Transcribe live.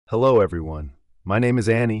Hello, everyone. My name is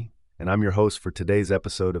Annie, and I'm your host for today's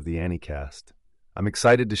episode of the AnnieCast. I'm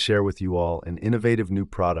excited to share with you all an innovative new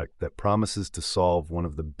product that promises to solve one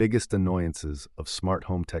of the biggest annoyances of smart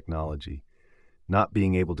home technology, not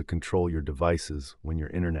being able to control your devices when your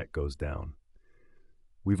internet goes down.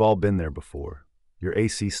 We've all been there before. Your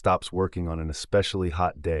AC stops working on an especially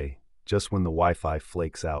hot day, just when the Wi-Fi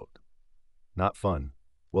flakes out. Not fun.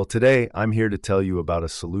 Well, today I'm here to tell you about a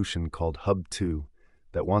solution called Hub 2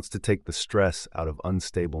 that wants to take the stress out of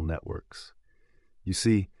unstable networks. You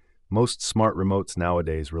see, most smart remotes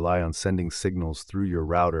nowadays rely on sending signals through your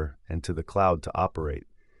router and to the cloud to operate.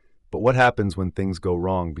 But what happens when things go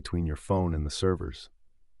wrong between your phone and the servers?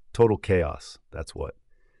 Total chaos, that's what.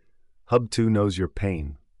 Hub 2 knows your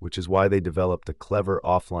pain, which is why they developed a clever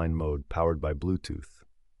offline mode powered by Bluetooth.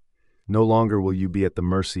 No longer will you be at the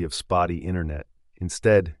mercy of spotty internet.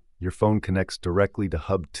 Instead, your phone connects directly to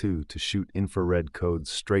Hub 2 to shoot infrared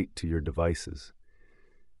codes straight to your devices.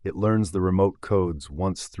 It learns the remote codes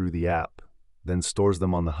once through the app, then stores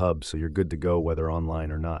them on the hub so you're good to go whether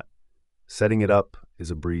online or not. Setting it up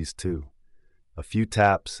is a breeze too. A few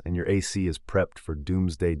taps and your AC is prepped for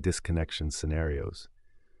doomsday disconnection scenarios.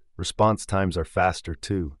 Response times are faster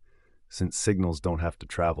too, since signals don't have to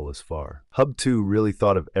travel as far. Hub 2 really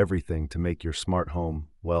thought of everything to make your smart home,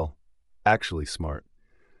 well, actually smart.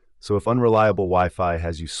 So if unreliable Wi-Fi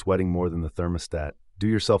has you sweating more than the thermostat, do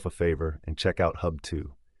yourself a favor and check out Hub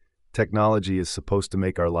 2. Technology is supposed to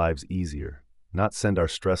make our lives easier, not send our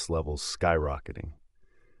stress levels skyrocketing.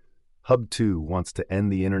 Hub 2 wants to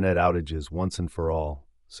end the internet outages once and for all,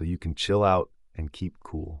 so you can chill out and keep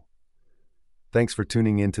cool. Thanks for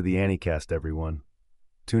tuning in to the AnnieCast, everyone.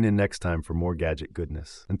 Tune in next time for more gadget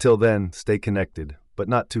goodness. Until then, stay connected, but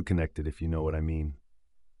not too connected if you know what I mean.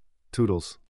 Toodles.